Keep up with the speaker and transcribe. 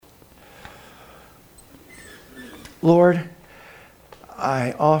Lord,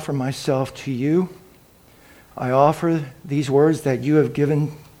 I offer myself to you. I offer these words that you have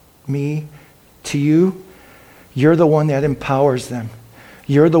given me to you. You're the one that empowers them.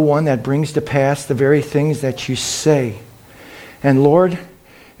 You're the one that brings to pass the very things that you say. And Lord,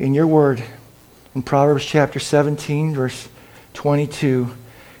 in your word, in Proverbs chapter 17, verse 22,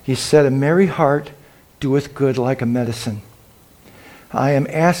 you said, a merry heart doeth good like a medicine. I am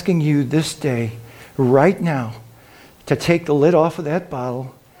asking you this day, right now, to take the lid off of that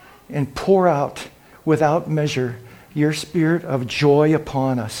bottle and pour out without measure your spirit of joy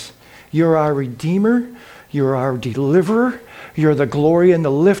upon us. You're our Redeemer. You're our deliverer. You're the glory and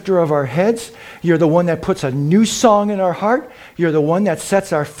the lifter of our heads. You're the one that puts a new song in our heart. You're the one that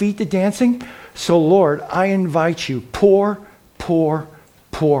sets our feet to dancing. So, Lord, I invite you, pour, pour,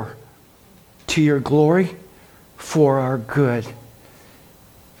 pour to your glory for our good.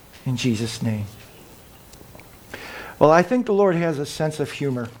 In Jesus' name. Well, I think the Lord has a sense of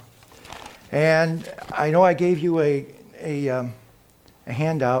humor. And I know I gave you a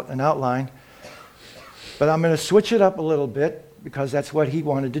handout, an outline, but I'm going to switch it up a little bit because that's what he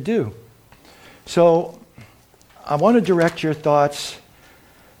wanted to do. So I want to direct your thoughts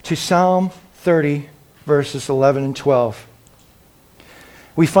to Psalm 30, verses 11 and 12.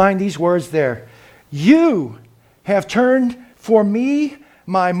 We find these words there. You have turned for me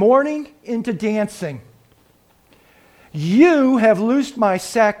my mourning into dancing. You have loosed my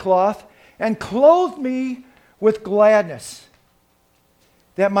sackcloth and clothed me with gladness,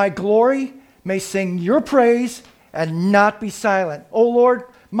 that my glory may sing your praise and not be silent. O Lord,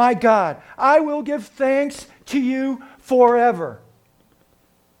 my God, I will give thanks to you forever.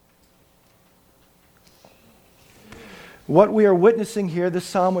 What we are witnessing here, this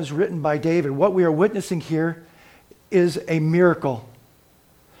psalm was written by David. What we are witnessing here is a miracle.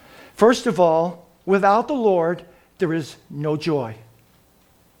 First of all, without the Lord, there is no joy.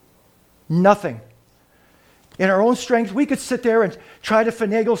 Nothing. In our own strength, we could sit there and try to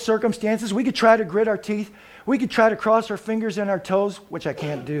finagle circumstances. We could try to grit our teeth. We could try to cross our fingers and our toes, which I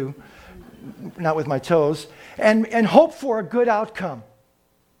can't do, not with my toes, and hope for a good outcome.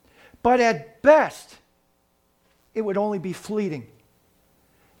 But at best, it would only be fleeting.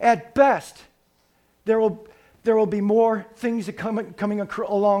 At best, there will be more things that coming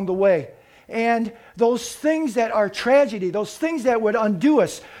along the way. And those things that are tragedy, those things that would undo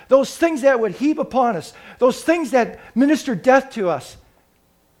us, those things that would heap upon us, those things that minister death to us,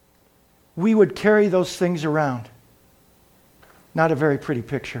 we would carry those things around. Not a very pretty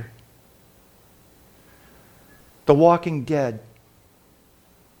picture. The Walking Dead.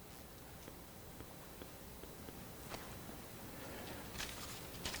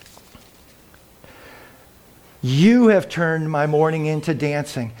 You have turned my mourning into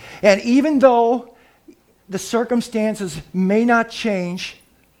dancing. And even though the circumstances may not change,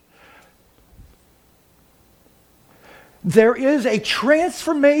 there is a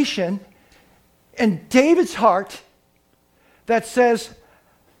transformation in David's heart that says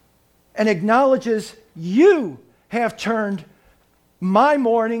and acknowledges, you have turned my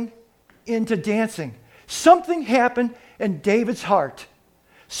mourning into dancing. Something happened in David's heart.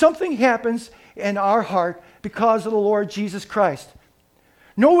 Something happens in our heart because of the Lord Jesus Christ.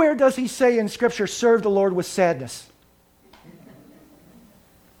 Nowhere does he say in Scripture, serve the Lord with sadness.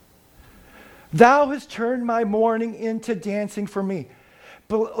 Thou hast turned my mourning into dancing for me.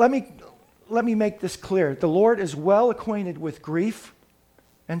 But let me make this clear. The Lord is well acquainted with grief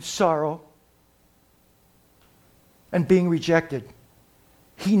and sorrow and being rejected.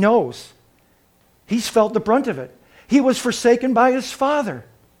 He knows. He's felt the brunt of it. He was forsaken by his father.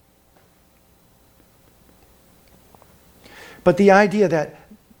 But the idea that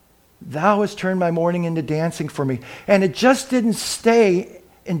thou hast turned my mourning into dancing for me, and it just didn't stay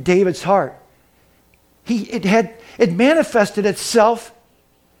in David's heart. It manifested itself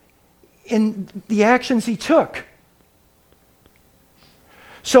in the actions he took.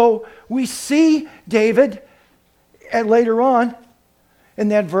 So we see David, and later on in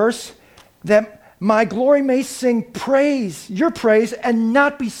that verse, that my glory may sing praise, your praise, and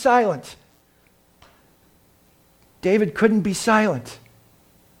not be silent. David couldn't be silent.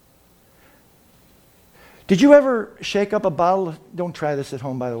 Did you ever shake up a bottle of, don't try this at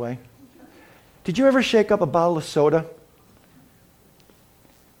home, by the way. Did you ever shake up a bottle of soda?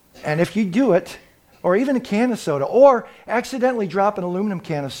 And if you do it, or even a can of soda, or accidentally drop an aluminum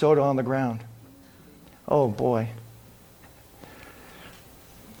can of soda on the ground, oh boy.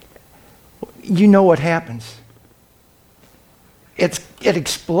 You know what happens. It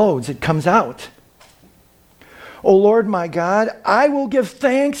explodes, it comes out. O Lord my God, I will give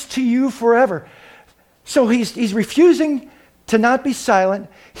thanks to you forever. So he's refusing to not be silent.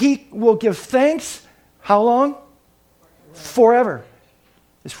 He will give thanks. How long? Forever.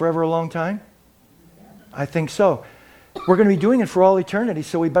 Is forever a long time? I think so. We're going to be doing it for all eternity,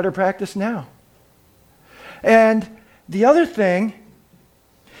 so we better practice now. And the other thing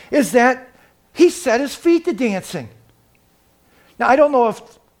is that he set his feet to dancing. Now, I don't know if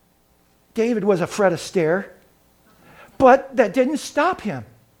David was a Fred Astaire, but that didn't stop him.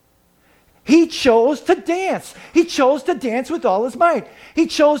 He chose to dance. He chose to dance with all his might. He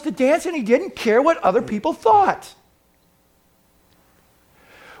chose to dance, and he didn't care what other people thought.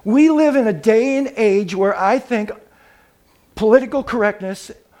 We live in a day and age where I think political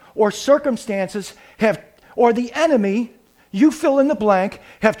correctness or circumstances have, or the enemy, you fill in the blank,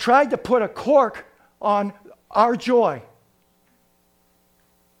 have tried to put a cork on our joy.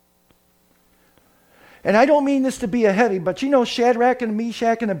 And I don't mean this to be a heavy, but you know Shadrach and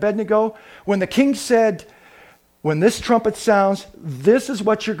Meshach and Abednego, when the king said, when this trumpet sounds, this is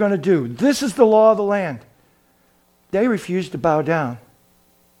what you're going to do. This is the law of the land. They refused to bow down.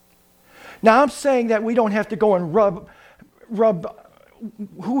 Now I'm saying that we don't have to go and rub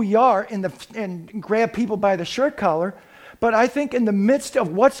who we are and grab people by the shirt collar, but I think in the midst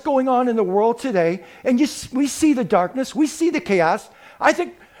of what's going on in the world today, and we see the darkness, we see the chaos, I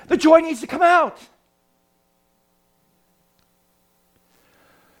think the joy needs to come out.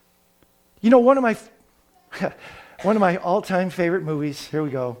 You know, one of my all-time favorite movies, here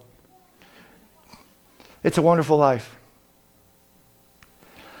we go. It's a Wonderful Life.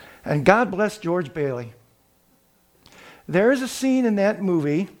 And God bless George Bailey. There is a scene in that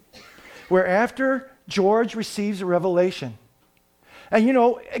movie where after George receives a revelation, and you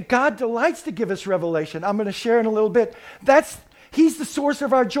know, God delights to give us revelation. I'm going to share in a little bit. He's the source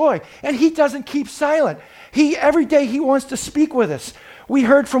of our joy, and he doesn't keep silent. Every day he wants to speak with us. We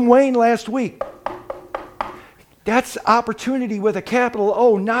heard from Wayne last week. That's opportunity with a capital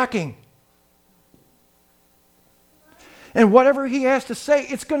O, knocking. And whatever he has to say,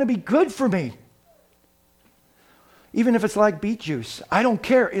 it's going to be good for me. Even if it's like beet juice, I don't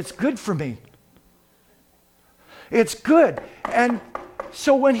care. It's good for me. It's good. And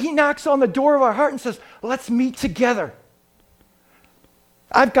so when he knocks on the door of our heart and says, let's meet together.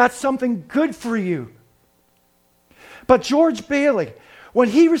 I've got something good for you. But George Bailey, when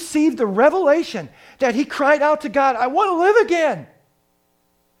he received the revelation that he cried out to God, I want to live again.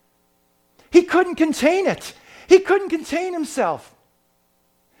 He couldn't contain it. He couldn't contain himself.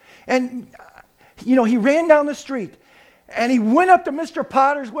 And, you know, he ran down the street and he went up to Mr.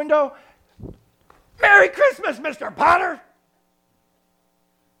 Potter's window. Merry Christmas, Mr. Potter.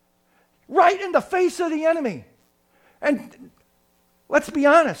 Right in the face of the enemy. And let's be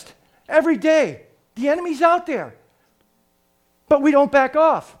honest, every day the enemy's out there. But we don't back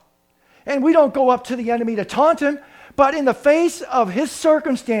off. And we don't go up to the enemy to taunt him. But in the face of his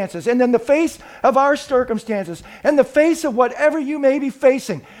circumstances, and in the face of our circumstances, and the face of whatever you may be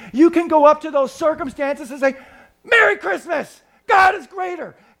facing, you can go up to those circumstances and say, Merry Christmas! God is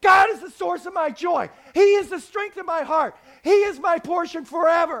greater. God is the source of my joy. He is the strength of my heart. He is my portion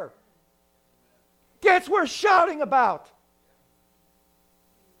forever. That's worth shouting about.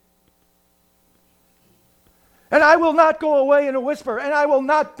 And I will not go away in a whisper, and I will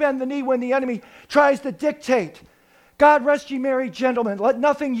not bend the knee when the enemy tries to dictate. God rest ye merry gentlemen, let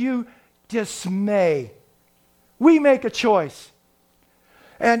nothing you dismay. We make a choice.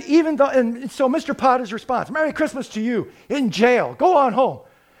 And so Mr. Potter's response, Merry Christmas to you in jail. Go on home.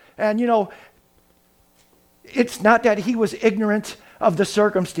 And you know, it's not that he was ignorant of the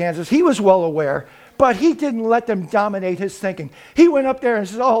circumstances. He was well aware, but he didn't let them dominate his thinking. He went up there and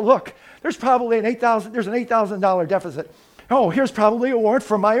said, oh, look, there's probably an $8,000 deficit. Oh, here's probably a warrant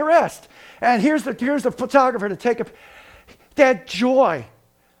for my arrest. And here's the photographer to take that joy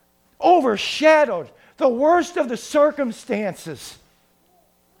overshadowed the worst of the circumstances.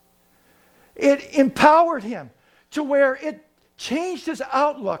 It empowered him to where it changed his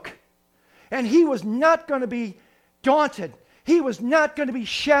outlook. And he was not going to be daunted. He was not going to be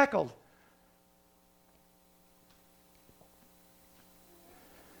shackled.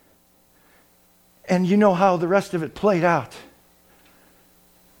 And you know how the rest of it played out.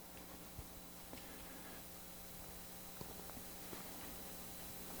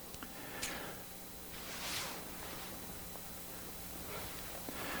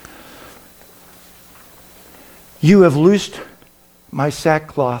 You have loosed my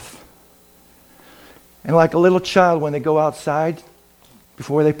sackcloth. And like a little child when they go outside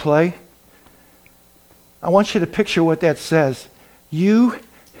before they play, I want you to picture what that says. You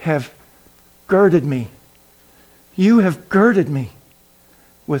have girded me. You have girded me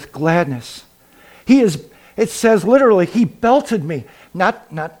with gladness, It says literally, he belted me.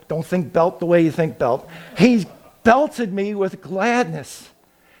 Don't think belt the way you think belt. He belted me with gladness.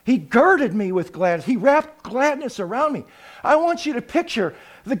 He girded me with gladness. He wrapped gladness around me. I want you to picture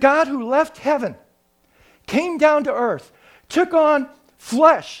the God who left heaven, came down to earth, took on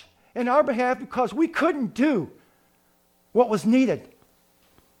flesh in our behalf because we couldn't do what was needed.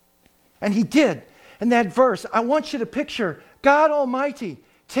 And he did. In that verse, I want you to picture God Almighty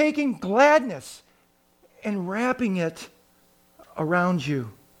taking gladness and wrapping it around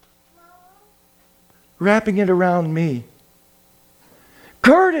you. Wrapping it around me.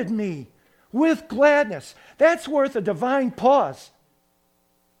 Girded me with gladness. That's worth a divine pause.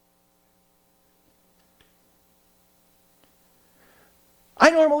 I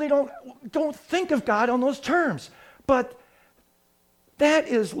normally don't think of God on those terms, but that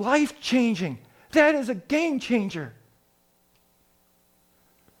is life-changing. That is a game changer.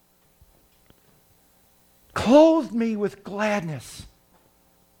 Clothed me with gladness.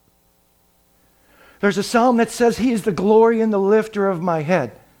 There's a psalm that says, he is the glory and the lifter of my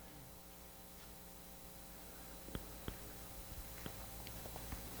head.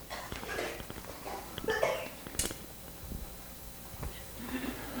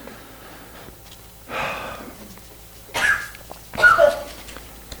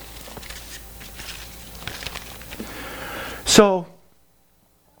 So,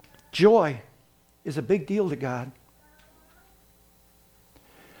 joy is a big deal to God.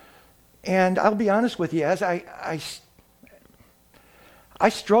 And I'll be honest with you, as I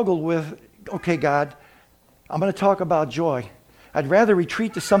struggled with, okay, God, I'm going to talk about joy. I'd rather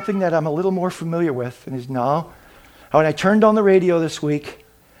retreat to something that I'm a little more familiar with. And no. When I turned on the radio this week,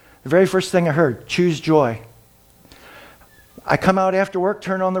 the very first thing I heard, choose joy. I come out after work,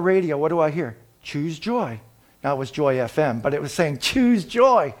 turn on the radio. What do I hear? Choose joy. Now it was Joy FM, but it was saying choose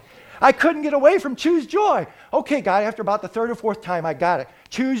joy. I couldn't get away from choose joy. Okay, God, after about the third or fourth time, I got it.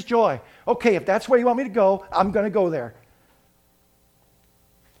 Choose joy. Okay, if that's where you want me to go, I'm going to go there.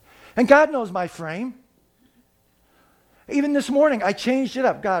 And God knows my frame. Even this morning, I changed it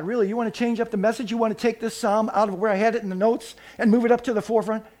up. God, really, you want to change up the message? You want to take this psalm out of where I had it in the notes and move it up to the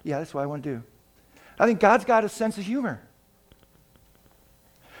forefront? Yeah, that's what I want to do. I think God's got a sense of humor.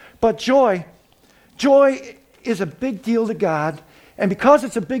 But joy is a big deal to God. And because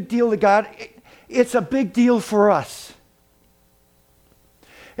it's a big deal to God, it's a big deal for us.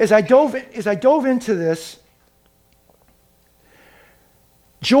 As I dove into this,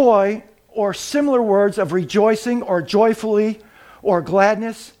 joy, or similar words of rejoicing or joyfully or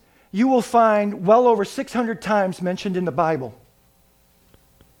gladness, you will find well over 600 times mentioned in the Bible.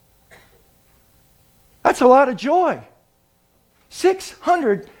 That's a lot of joy.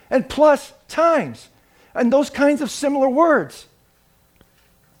 600 and plus times. And those kinds of similar words.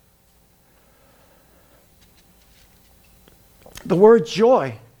 The word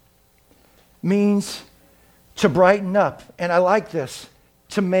joy means to brighten up. And I like this.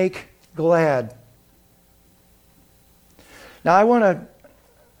 To make glad. Now I want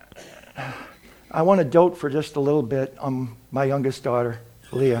to dote for just a little bit on my youngest daughter,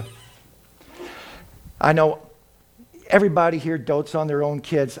 Leah. I know everybody here dotes on their own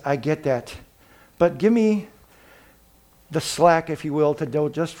kids. I get that. But give me the slack, if you will, to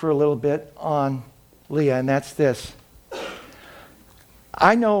dote just for a little bit on Leah, and that's this.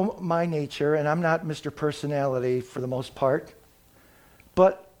 I know my nature, and I'm not Mr. Personality for the most part,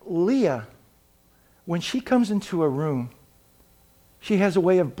 but Leah, when she comes into a room, she has a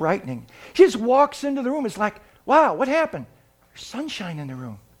way of brightening. She just walks into the room. It's like, wow, what happened? There's sunshine in the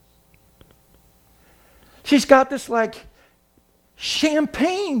room. She's got this like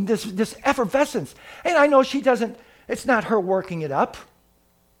champagne, this effervescence. And I know she doesn't, it's not her working it up.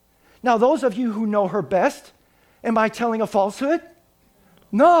 Now, those of you who know her best, am I telling a falsehood?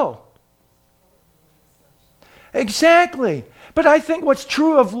 No. Exactly. But I think what's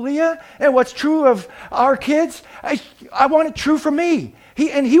true of Leah and what's true of our kids, I want it true for me.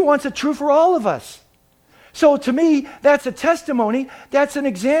 He wants it true for all of us. So to me, that's a testimony. That's an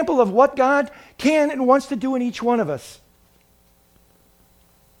example of what God can and wants to do in each one of us.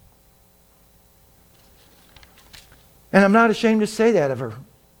 And I'm not ashamed to say that of her.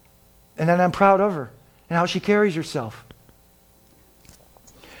 And that I'm proud of her and how she carries herself.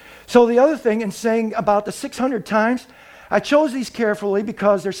 So the other thing in saying about the 600 times, I chose these carefully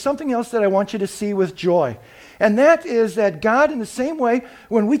because there's something else that I want you to see with joy. And that is that God, in the same way,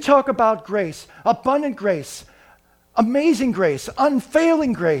 when we talk about grace, abundant grace, amazing grace,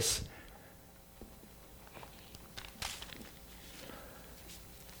 unfailing grace,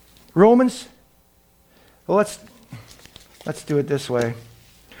 Romans, well, let's do it this way.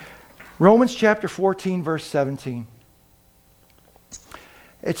 Romans chapter 14, verse 17.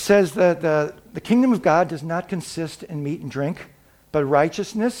 It says that the kingdom of God does not consist in meat and drink, but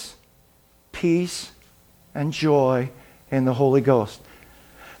righteousness, peace, and joy in the Holy Ghost.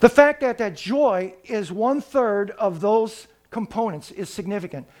 The fact that joy is 1/3 of those components is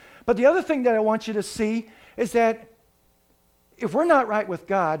significant. But the other thing that I want you to see is that if we're not right with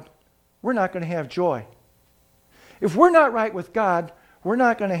God, we're not going to have joy. If we're not right with God, we're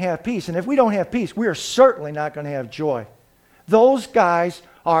not going to have peace. And if we don't have peace, we are certainly not going to have joy. Those guys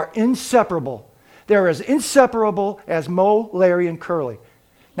are inseparable. They're as inseparable as Moe, Larry, and Curly.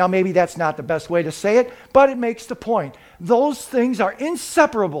 Now, maybe that's not the best way to say it, but it makes the point. Those things are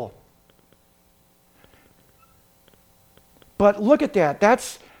inseparable. But look at that.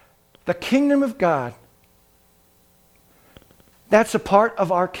 That's the kingdom of God. That's a part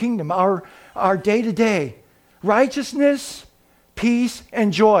of our kingdom, our day-to-day. Righteousness, peace,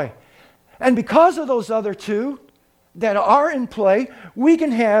 and joy. And because of those other two that are in play, we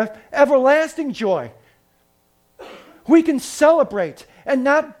can have everlasting joy. We can celebrate and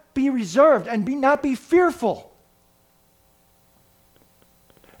not be reserved and not be fearful.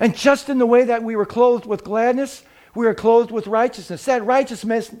 And just in the way that we were clothed with gladness, we are clothed with righteousness. That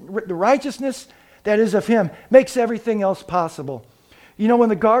righteousness, the righteousness that is of Him, makes everything else possible. You know, in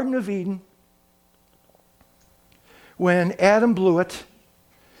the Garden of Eden, when Adam blew it,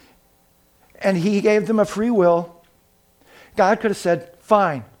 and he gave them a free will, God could have said,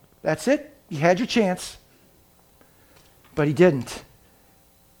 fine, that's it, you had your chance. But He didn't.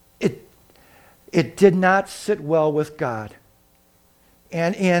 It did not sit well with God.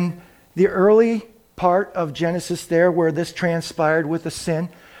 And in the early part of Genesis there, where this transpired with the sin,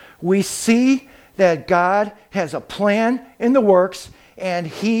 we see that God has a plan in the works, and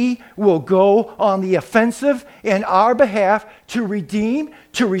He will go on the offensive in our behalf to redeem,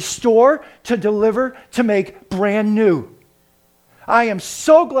 to restore, to deliver, to make brand new. I am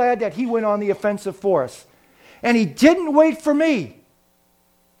so glad that He went on the offensive for us. And He didn't wait for me.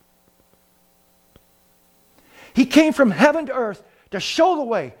 He came from heaven to earth to show the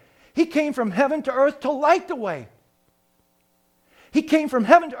way. He came from heaven to earth to light the way. He came from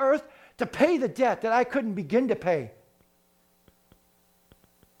heaven to earth to pay the debt that I couldn't begin to pay.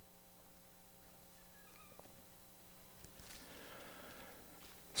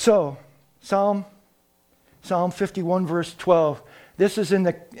 So, Psalm 51, verse 12. This is in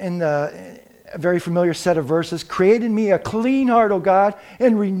the a very familiar set of verses. Create in me a clean heart, O God,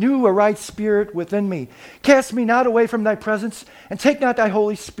 and renew a right spirit within me. Cast me not away from thy presence, and take not thy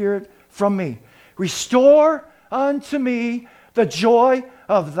Holy Spirit from me. Restore unto me the joy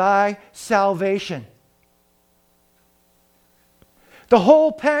of thy salvation. The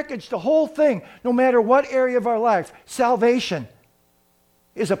whole package, the whole thing, no matter what area of our life, salvation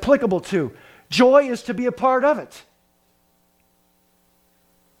is applicable to. Joy is to be a part of it.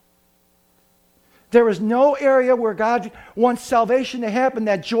 There is no area where God wants salvation to happen,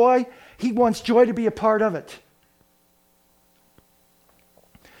 that joy, He wants joy to be a part of it.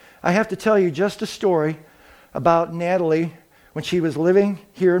 I have to tell you just a story about Natalie when she was living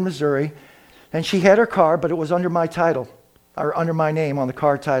here in Missouri, and she had her car, but it was under my title, or under my name on the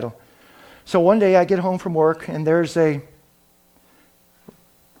car title. So one day I get home from work, and there's a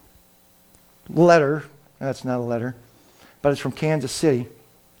letter. That's not a letter, but it's from Kansas City.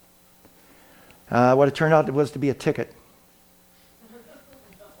 What it turned out was to be a ticket.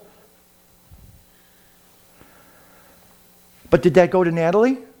 But did that go to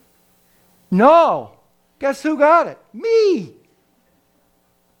Natalie? No. Guess who got it? Me.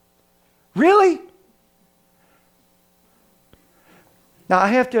 Really? Now, I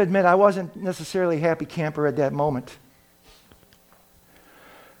have to admit, I wasn't necessarily a happy camper at that moment.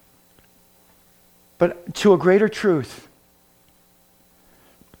 But to a greater truth,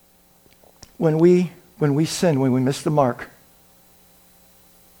 when we sin, when we miss the mark,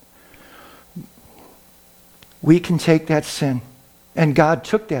 we can take that sin. And God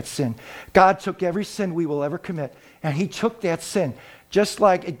took that sin. God took every sin we will ever commit, and He took that sin. Just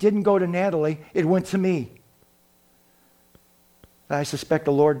like it didn't go to Natalie, it went to me. I suspect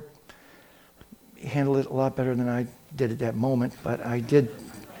the Lord handled it a lot better than I did at that moment, but I did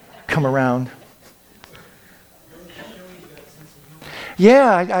come around.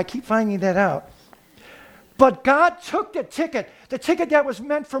 Yeah, I keep finding that out. But God took the ticket that was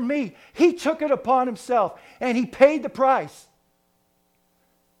meant for me. He took it upon Himself, and He paid the price.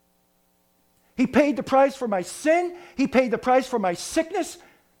 He paid the price for my sin. He paid the price for my sickness.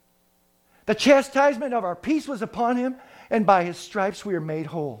 The chastisement of our peace was upon Him, and by His stripes we are made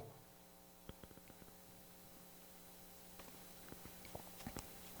whole.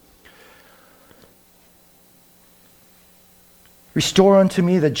 Restore unto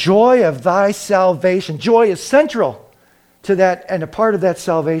me the joy of thy salvation. Joy is central to that and a part of that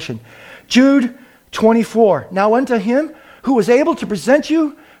salvation. Jude 24. Now unto him who was able to present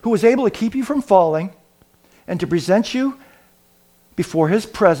you, who was able to keep you from falling, and to present you before his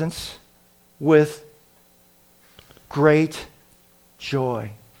presence with great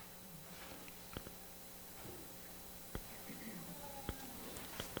joy.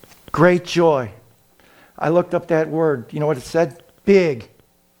 Great joy. I looked up that word. You know what it said? Big.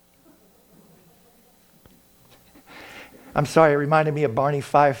 I'm sorry, it reminded me of Barney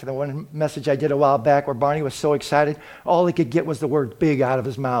Fife, the one message I did a while back where Barney was so excited, all he could get was the word big out of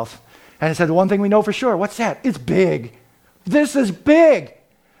his mouth. And it said, the one thing we know for sure, what's that? It's big. This is big.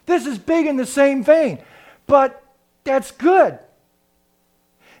 This is big in the same vein. But that's good.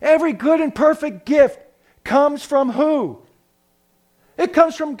 Every good and perfect gift comes from who? It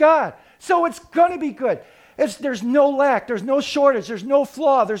comes from God. So it's going to be good. There's no lack. There's no shortage. There's no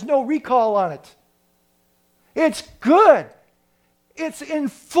flaw. There's no recall on it. It's good. It's in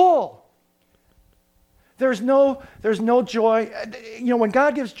full. There's no joy. You know, when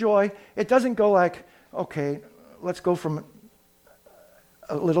God gives joy, it doesn't go like, okay, let's go from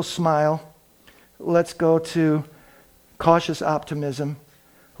a little smile. Let's go to cautious optimism.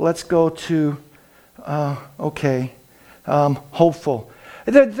 Let's go to, hopeful.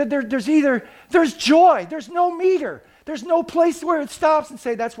 There's joy. There's no meter. There's no place where it stops and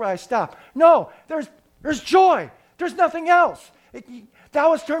say, that's where I stop. No, there's joy. There's nothing else.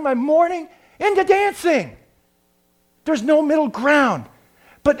 Thou hast turned my mourning into dancing. There's no middle ground.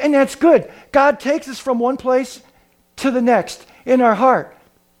 And that's good. God takes us from one place to the next in our heart.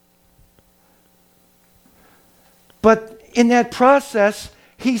 But in that process,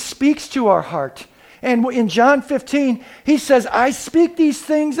 he speaks to our heart. And in John 15, he says, I speak these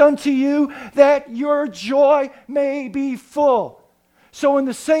things unto you that your joy may be full. So in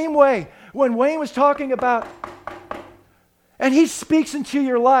the same way, when Wayne was talking about, and he speaks into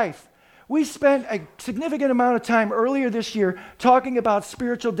your life, we spent a significant amount of time earlier this year talking about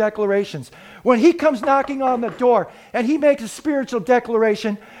spiritual declarations. When he comes knocking on the door and he makes a spiritual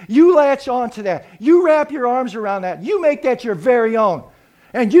declaration, you latch on to that. You wrap your arms around that. You make that your very own.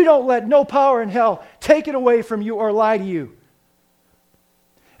 And you don't let no power in hell take it away from you or lie to you.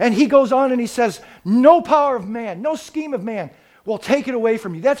 And he goes on and he says, no power of man, no scheme of man will take it away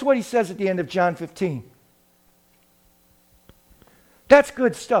from you. That's what he says at the end of John 15. That's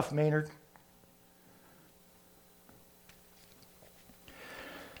good stuff, Maynard.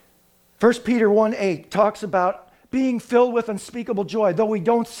 1 Peter 1:8 talks about being filled with unspeakable joy, though we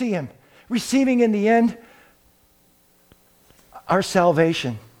don't see him, receiving in the end our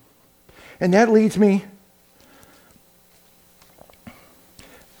salvation. And that leads me,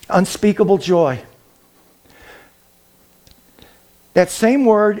 unspeakable joy. That same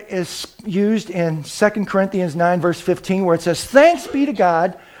word is used in 2 Corinthians 9, verse 15, where it says, thanks be to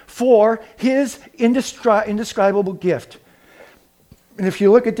God for his indescribable gift. And if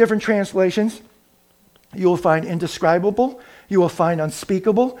you look at different translations, you will find indescribable, you will find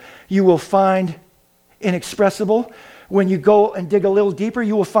unspeakable, you will find inexpressible. When you go and dig a little deeper,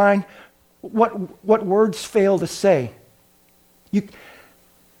 you will find what words fail to say. You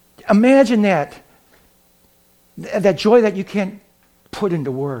imagine that joy that you can't put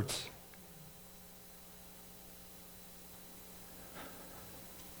into words.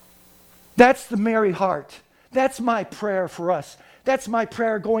 That's the merry heart. That's my prayer for us. That's my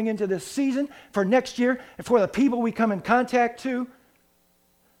prayer going into this season, for next year, and for the people we come in contact to.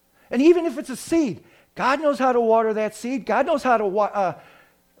 And even if it's a seed, God knows how to water that seed. God knows how to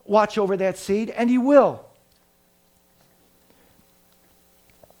watch over that seed, and he will.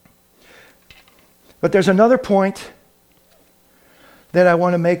 But there's another point that I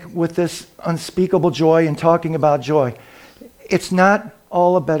want to make with this unspeakable joy and talking about joy. It's not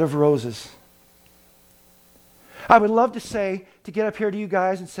all a bed of roses. I would love to get up here to you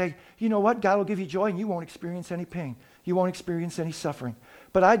guys and say, you know what, God will give you joy and you won't experience any pain. You won't experience any suffering.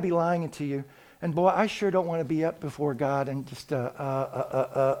 But I'd be lying to you. And boy, I sure don't want to be up before God and just,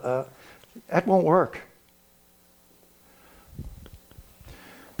 that won't work.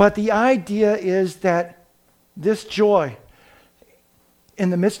 But the idea is that this joy in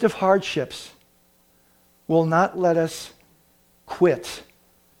the midst of hardships will not let us quit.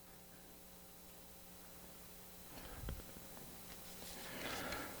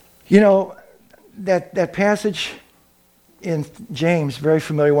 You know, that passage in James, very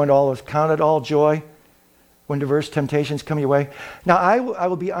familiar one to all of us, count it all joy when diverse temptations come your way. Now, I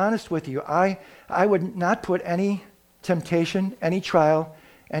will be honest with you. I would not put any temptation, any trial,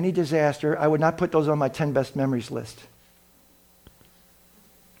 any disaster, I would not put those on my 10 best memories list.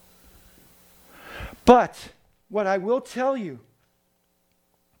 But what I will tell you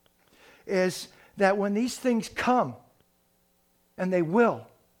is that when these things come, and they will,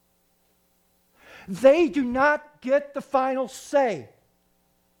 they do not get the final say.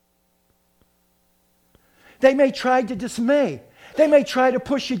 They may try to dismay. They may try to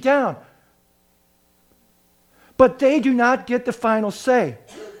push you down. But they do not get the final say.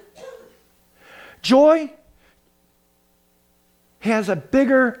 Joy has a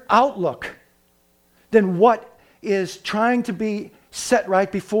bigger outlook than what is trying to be set right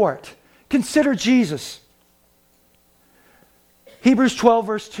before it. Consider Jesus. Hebrews 12,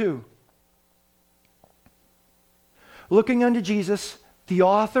 verse 2. Looking unto Jesus, the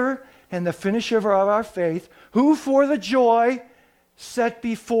author and the finisher of our faith, who for the joy set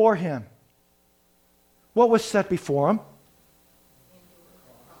before him. What was set before him?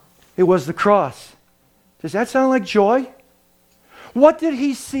 It was the cross. Does that sound like joy? What did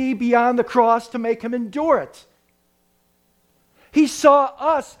he see beyond the cross to make him endure it? He saw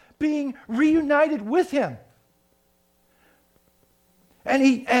us being reunited with him.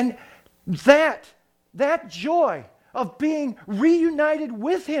 And that joy of being reunited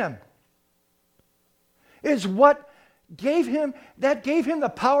with him is what gave him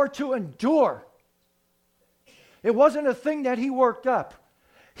the power to endure. It wasn't a thing that he worked up.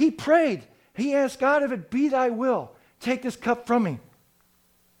 He prayed. He asked God, if it be thy will, take this cup from me.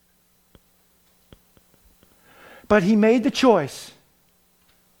 But he made the choice.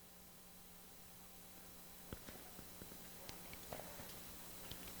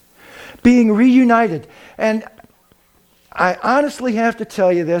 Being reunited. And I honestly have to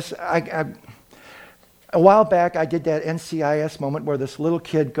tell you this. A while back, I did that NCIS moment where this little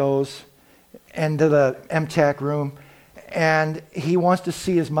kid goes into the MTAC room, and he wants to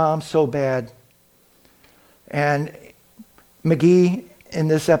see his mom so bad. And McGee, in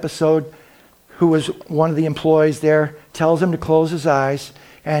this episode, who was one of the employees there, tells him to close his eyes,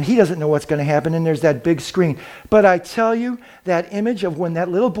 and he doesn't know what's going to happen, and there's that big screen. But I tell you, that image of when that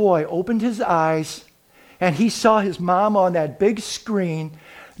little boy opened his eyes and he saw his mom on that big screen,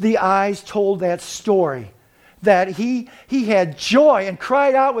 the eyes told that story. That he had joy and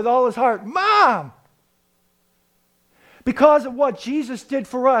cried out with all his heart, Mom! Because of what Jesus did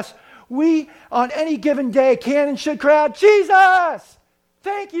for us, we, on any given day, can and should cry out, Jesus!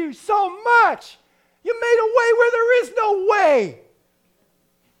 Thank you so much! You made a way where there is no way!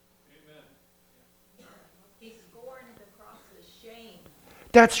 Amen. He scorned the cross's shame.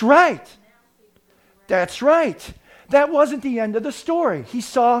 That's right. That's right. That wasn't the end of the story. He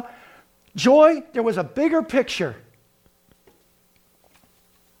saw joy. There was a bigger picture.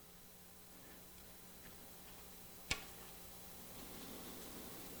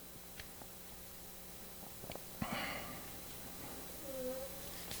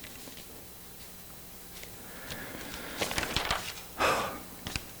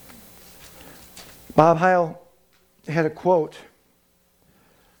 Bob Heil had a quote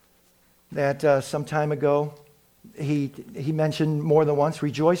that some time ago he mentioned more than once.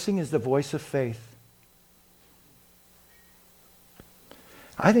 Rejoicing is the voice of faith.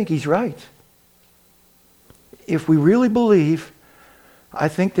 I think he's right. If we really believe, I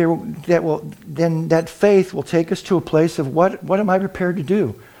think then that faith will take us to a place of what am I prepared to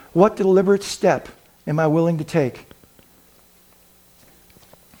do? What deliberate step am I willing to take?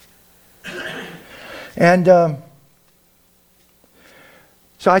 And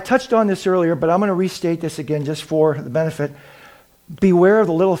so I touched on this earlier, but I'm going to restate this again just for the benefit. Beware of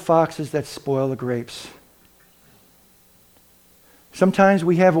the little foxes that spoil the grapes. Sometimes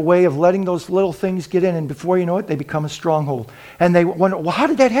we have a way of letting those little things get in, and before you know it, they become a stronghold. And they wonder, well, how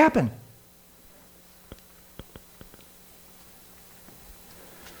did that happen?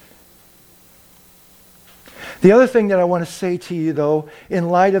 The other thing that I want to say to you, though, in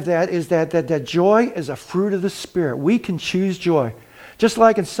light of that, is that joy is a fruit of the Spirit. We can choose joy. Just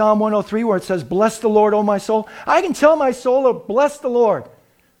like in Psalm 103 where it says, bless the Lord, O my soul. I can tell my soul to bless the Lord,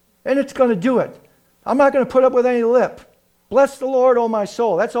 and it's going to do it. I'm not going to put up with any lip. Bless the Lord, O my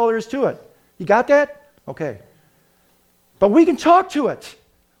soul. That's all there is to it. You got that? Okay. But we can talk to it.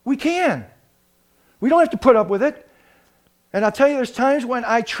 We can. We don't have to put up with it. And I'll tell you, there's times when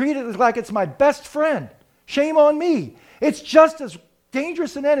I treat it like it's my best friend. Shame on me. It's just as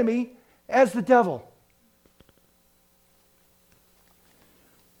dangerous an enemy as the devil.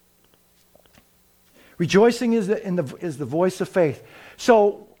 Rejoicing is the voice of faith.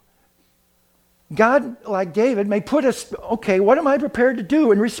 So God, like David, may put us, okay, what am I prepared to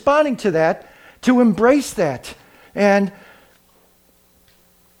do in responding to that, to embrace that? And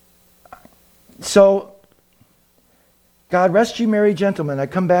so God rest you merry gentlemen. I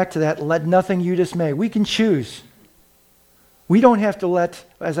come back to that, let nothing you dismay. We can choose. We don't have to let,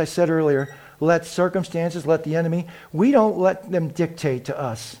 as I said earlier, let circumstances, let the enemy, we don't let them dictate to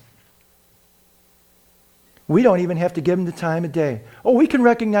us. We don't even have to give them the time of day. Oh, we can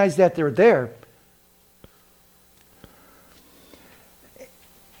recognize that they're there.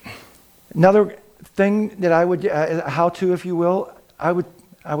 Another thing that I would, how to, if you will, I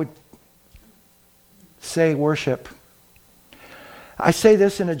would say worship. I say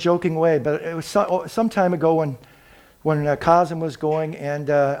this in a joking way, but it was some time ago when Cosm was going, and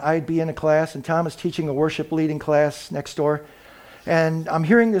I'd be in a class, and Tom was teaching a worship leading class next door. And I'm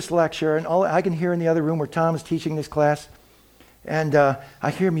hearing this lecture, and all I can hear in the other room where Tom is teaching this class, and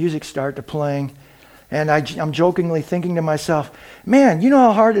I hear music start to playing, and I'm jokingly thinking to myself, man, you know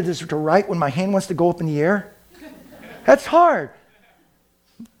how hard it is to write when my hand wants to go up in the air? That's hard.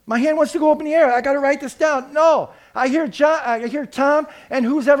 My hand wants to go up in the air. I got to write this down. No. I hear Tom and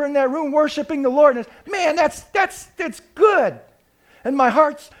who's ever in that room worshiping the Lord. And man, that's good. And my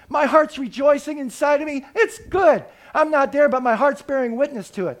heart's rejoicing inside of me. It's good. I'm not there, but my heart's bearing witness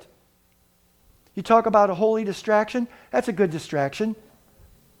to it. You talk about a holy distraction. That's a good distraction.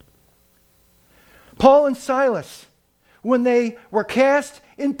 Paul and Silas, when they were cast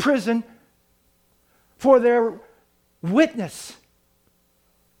in prison for their witness,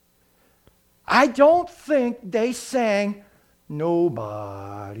 I don't think they sang,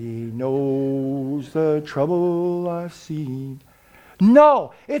 "Nobody knows the trouble I've seen."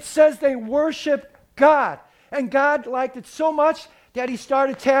 No, it says they worshiped God. And God liked it so much that he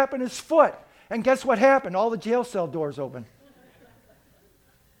started tapping his foot. And guess what happened? All the jail cell doors opened.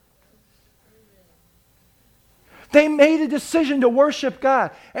 They made a decision to worship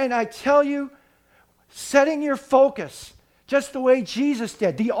God. And I tell you, setting your focus just the way Jesus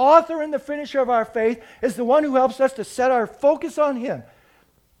did. The author and the finisher of our faith is the one who helps us to set our focus on him.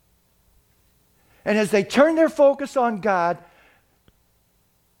 And as they turn their focus on God,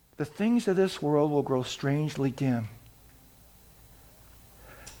 the things of this world will grow strangely dim.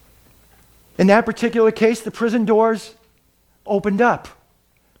 In that particular case, the prison doors opened up.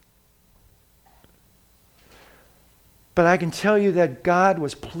 But I can tell you that God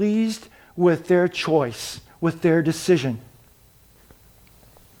was pleased with their choice, with their decision.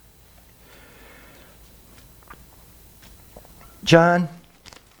 John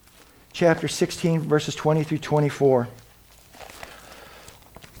chapter 16, verses 20 through 24.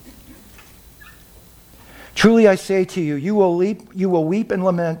 Truly I say to you, you will weep and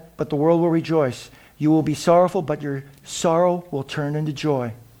lament, but the world will rejoice. You will be sorrowful, but your sorrow will turn into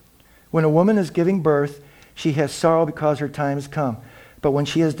joy. When a woman is giving birth, she has sorrow because her time has come. But when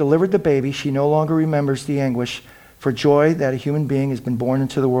she has delivered the baby, she no longer remembers the anguish for joy that a human being has been born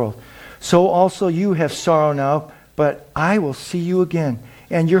into the world. So also you have sorrow now, but I will see you again,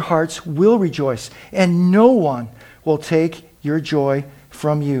 and your hearts will rejoice, and no one will take your joy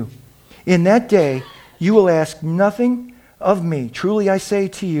from you. In that day, you will ask nothing of me. Truly I say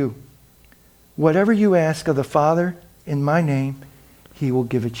to you, whatever you ask of the Father in my name, he will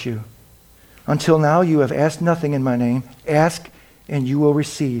give it you. Until now you have asked nothing in my name. Ask and you will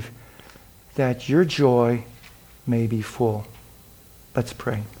receive, that your joy may be full. Let's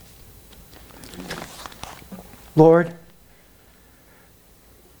pray. Lord,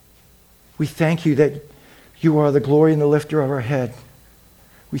 we thank you that you are the glory and the lifter of our head.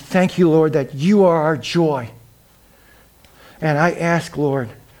 We thank you, Lord, that you are our joy. And I ask, Lord,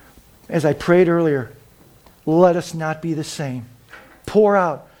 as I prayed earlier, let us not be the same. Pour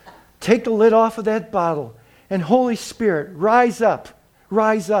out. Take the lid off of that bottle. And Holy Spirit, rise up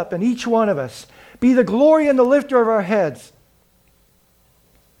in each one of us. Be the glory and the lifter of our heads.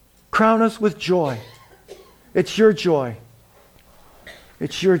 Crown us with joy. It's your joy.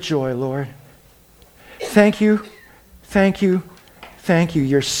 It's your joy, Lord. Thank you. Thank you. Thank you.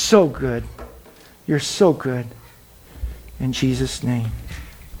 You're so good. You're so good. In Jesus' name,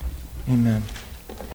 amen.